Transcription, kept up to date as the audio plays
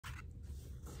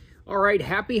All right,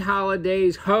 happy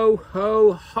holidays. Ho,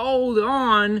 ho, hold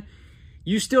on.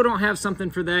 You still don't have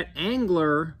something for that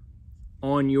angler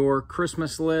on your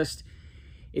Christmas list.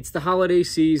 It's the holiday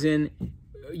season.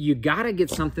 You got to get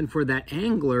something for that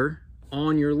angler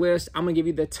on your list. I'm going to give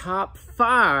you the top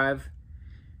 5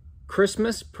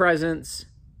 Christmas presents,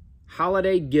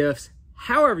 holiday gifts,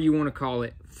 however you want to call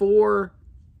it, for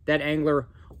that angler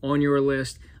on your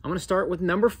list. I'm going to start with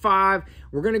number 5.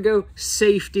 We're going to go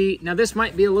safety. Now, this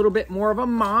might be a little bit more of a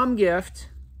mom gift,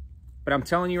 but I'm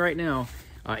telling you right now,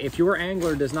 if your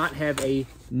angler does not have a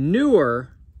newer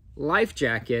life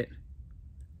jacket,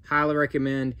 highly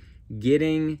recommend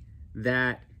getting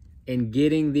that and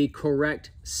getting the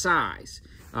correct size.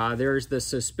 There's the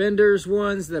suspenders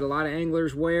ones that a lot of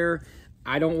anglers wear.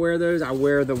 I don't wear those. I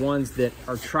wear the ones that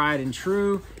are tried and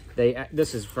true.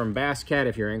 This is from Bass Cat.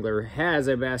 If your angler has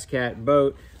a Bass Cat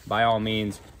boat, by all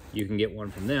means, you can get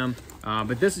one from them.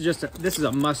 But this is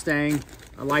a Mustang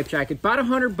life jacket, about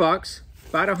 $100.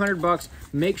 About $100.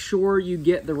 Make sure you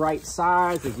get the right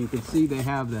size. As you can see, they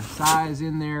have the size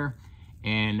in there,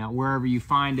 and wherever you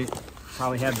find it,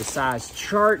 probably have the size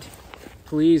chart.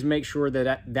 Please make sure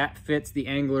that fits the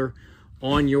angler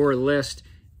on your list.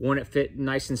 Want it fit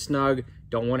nice and snug.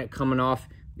 Don't want it coming off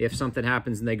if something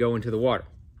happens and they go into the water.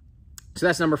 So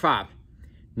that's number 5.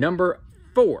 Number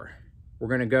 4, we're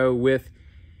going to go with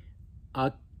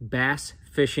a bass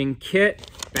fishing kit.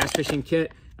 Bass fishing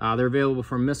kit. They're available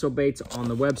from Missile Baits on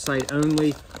the website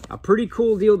only. A pretty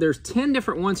cool deal. There's 10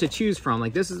 different ones to choose from.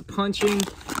 Like, this is punching,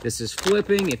 this is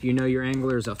flipping. If you know your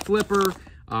angler is a flipper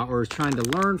or is trying to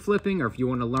learn flipping, or if you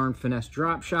want to learn finesse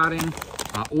drop shotting,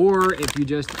 or if you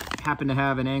just happen to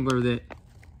have an angler that,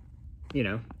 you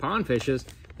know, pond fishes,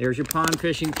 there's your pond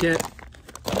fishing kit.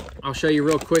 I'll show you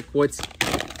real quick what's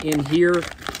in here.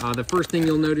 The first thing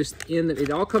you'll notice, it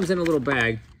all comes in a little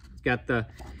bag. It's got the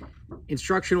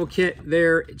instructional kit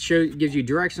there. It gives you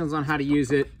directions on how to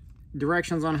use it,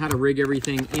 directions on how to rig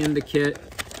everything in the kit.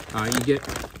 You get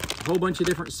a whole bunch of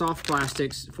different soft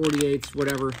plastics, 48s,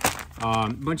 whatever,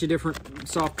 a bunch of different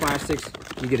soft plastics.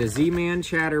 You get a Z-Man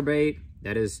chatterbait.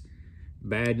 That is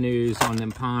bad news on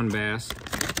them pond bass.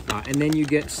 And then you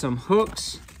get some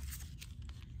hooks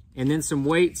and then some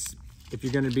weights if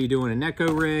you're going to be doing a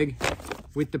Neko rig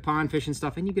with the pond fishing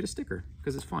stuff, and you get a sticker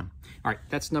because it's fun. All right,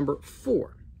 that's number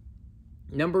 4.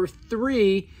 Number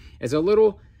 3 is a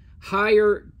little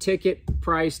higher ticket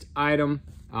priced item.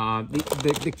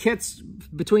 The kit's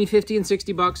between 50 and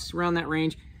 60 bucks, around that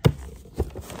range.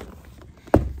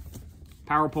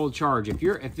 Power pole charge. If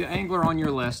the angler on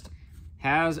your list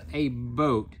has a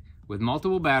boat with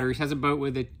multiple batteries, has a boat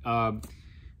with a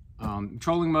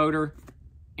trolling motor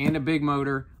and a big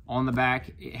motor on the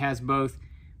back, it has both.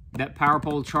 That power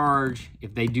pole charge,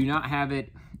 if they do not have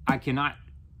it, I cannot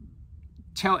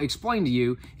explain to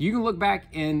you. You can look back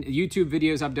in YouTube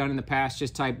videos I've done in the past.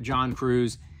 Just type John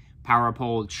Crews power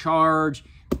pole charge.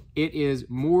 It is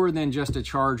more than just a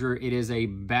charger. It is a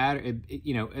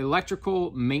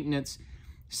electrical maintenance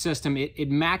system. It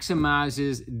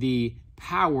maximizes the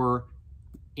power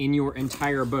in your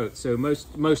entire boat. So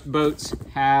most boats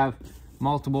have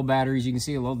multiple batteries. You can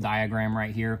see a little diagram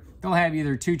right here. They'll have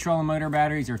either 2 trolling motor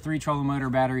batteries or 3 trolling motor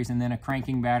batteries, and then a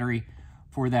cranking battery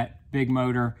for that big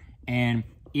motor. And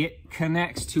it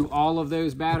connects to all of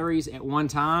those batteries at one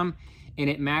time, and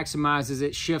it maximizes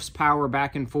it, shifts power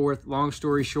back and forth. Long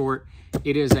story short,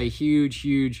 it is a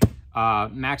huge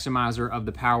maximizer of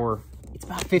the power. It's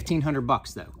about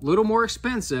 $1,500 though. A little more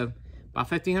expensive, about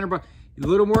 $1,500. A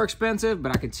little more expensive,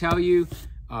 but I can tell you,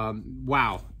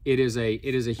 wow, it is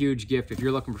a huge gift. If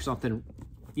you're looking for something,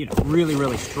 you know,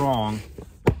 really strong,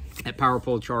 that power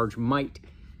pole charge might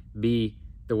be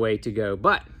the way to go.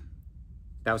 But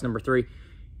that was number 3.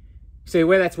 So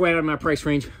well, that's way out of my price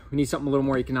range. We need something a little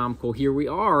more economical. Here we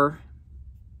are.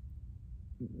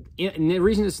 And the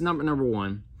reason it's number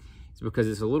 1 is because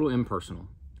it's a little impersonal.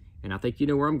 And I think you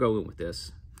know where I'm going with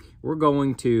this. We're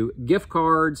going to gift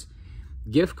cards.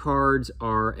 Gift cards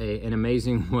are an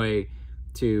amazing way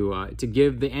to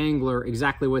give the angler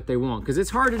exactly what they want, because it's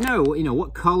hard to know, you know,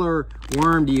 what color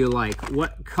worm do you like,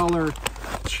 what color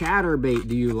chatterbait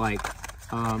do you like.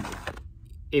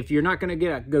 If you're not going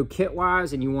to go kit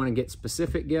wise and you want to get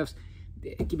specific gifts,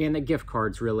 man, that gift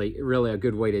card's really a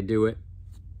good way to do it.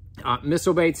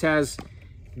 Missile Baits has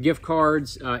gift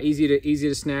cards, easy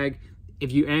to snag.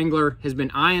 If you angler has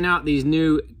been eyeing out these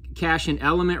new Cashin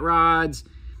Element rods,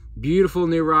 beautiful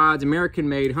new rods, American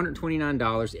made,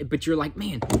 $129. But you're like,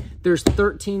 man, there's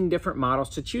 13 different models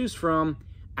to choose from.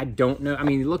 I don't know. I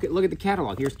mean, look at the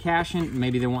catalog. Here's Cashin.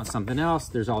 Maybe they want something else.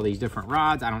 There's all these different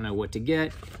rods. I don't know what to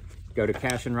get. Go to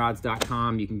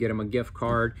cashinrods.com. You can get them a gift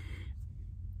card.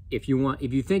 if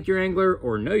you think your angler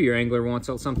or know your angler wants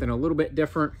something a little bit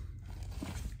different,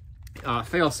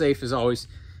 fail-safe is always,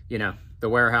 you know, the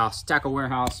warehouse, Tackle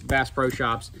Warehouse, Bass Pro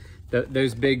Shops.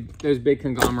 Those big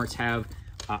conglomerates have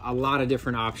a lot of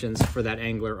different options for that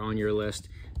angler on your list.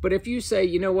 But if you say,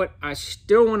 you know what, I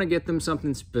still want to get them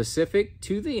something specific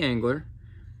to the angler,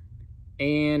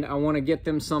 and I want to get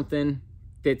them something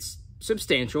that's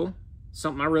substantial,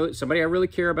 somebody I really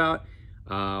care about.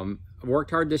 I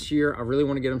worked hard this year. I really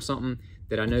want to get them something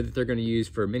that I know that they're going to use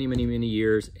for many, many, many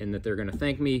years, and that they're going to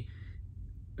thank me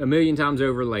a million times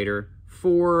over later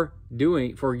for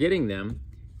getting them.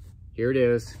 Here it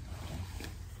is.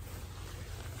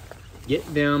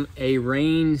 Get them a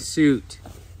rain suit,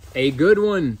 a good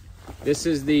one. This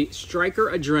is the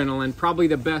Striker Adrenaline, probably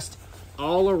the best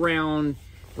all-around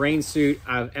rain suit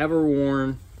I've ever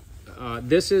worn.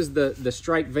 This is the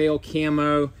Strike Veil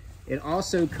camo. It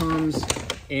also comes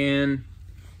in,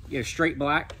 you know, straight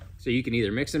black, so you can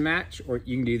either mix and match, or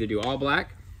you can either do all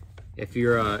black. If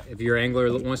you're an angler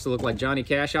that wants to look like Johnny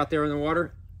Cash out there in the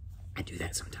water, I do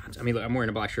that sometimes. I mean, look, I'm wearing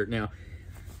a black shirt now,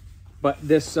 but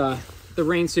this the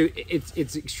rain suit,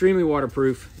 it's extremely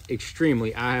waterproof.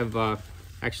 Extremely. I have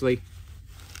actually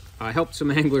helped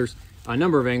some anglers, a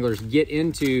number of anglers, get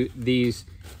into these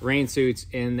rain suits,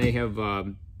 and they have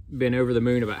been over the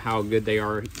moon about how good they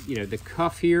are. You know, the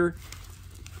cuff here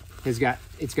it's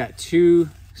got 2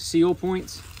 seal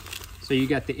points, so you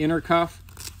got the inner cuff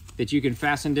that you can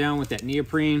fasten down with that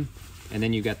neoprene, and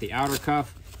then you got the outer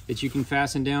cuff that you can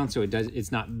fasten down, so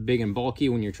it's not big and bulky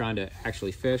when you're trying to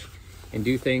actually fish and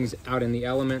do things out in the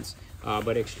elements.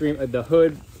 But the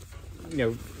hood, you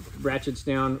know, ratchets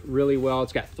down really well.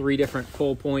 It's got 3 different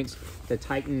pull points to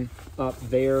tighten up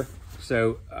there.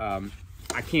 So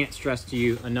I can't stress to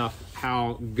you enough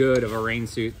how good of a rain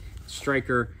suit,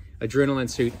 Striker Adrenaline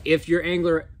suit. If your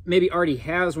angler maybe already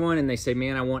has one and they say,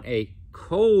 man, I want a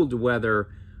cold weather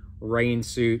rain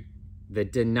suit, the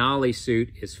Denali suit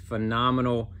is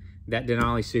phenomenal. That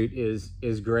Denali suit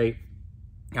is great.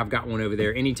 I've got one over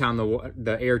there. Anytime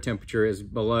the air temperature is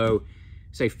below,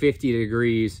 say 50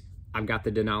 degrees, I've got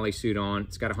the Denali suit on.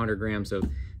 It's got 100 grams of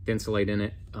Thinsulate in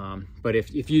it. But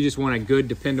if you just want a good,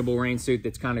 dependable rain suit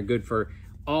that's kind of good for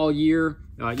all year,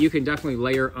 you can definitely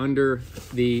layer under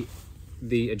the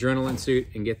Adrenaline suit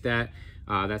and get that.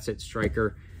 That's at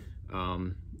Striker.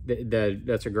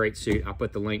 That's a great suit. I'll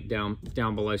put the link down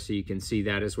below so you can see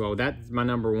that as well. That's my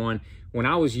number one. When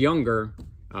I was younger,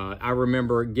 I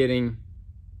remember getting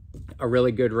a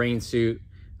really good rain suit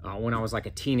when I was like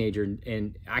a teenager,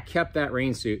 and I kept that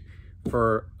rain suit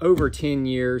for over 10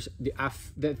 years.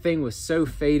 That thing was so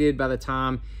faded by the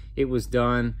time it was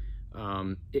done.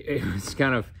 It was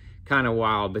kind of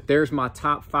wild. But there's my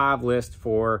top 5 list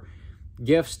for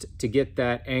gifts to get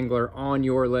that angler on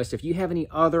your list. If you have any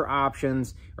other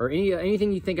options or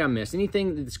anything you think I missed,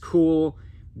 anything that's cool,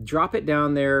 drop it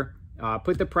down there.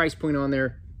 Put the price point on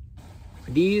there.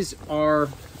 These are,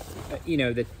 you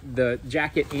know, the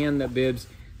jacket and the bibs,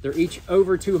 they're each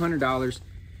over $200.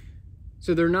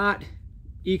 So they're not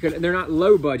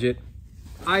low budget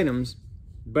items,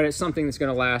 but it's something that's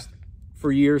going to last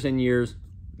for years and years.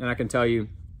 And I can tell you,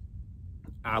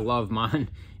 I love mine.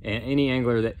 And any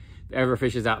angler that ever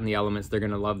fishes out in the elements, they're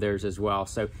going to love theirs as well.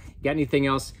 So got anything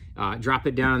else, drop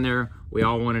it down there. We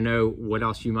all want to know what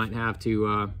else you might have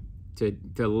to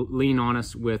lean on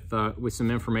us with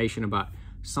some information about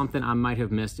something I might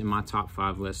have missed in my top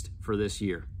 5 list for this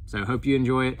year. So I hope you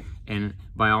enjoy it, and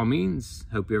by all means,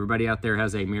 hope everybody out there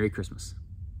has a Merry Christmas.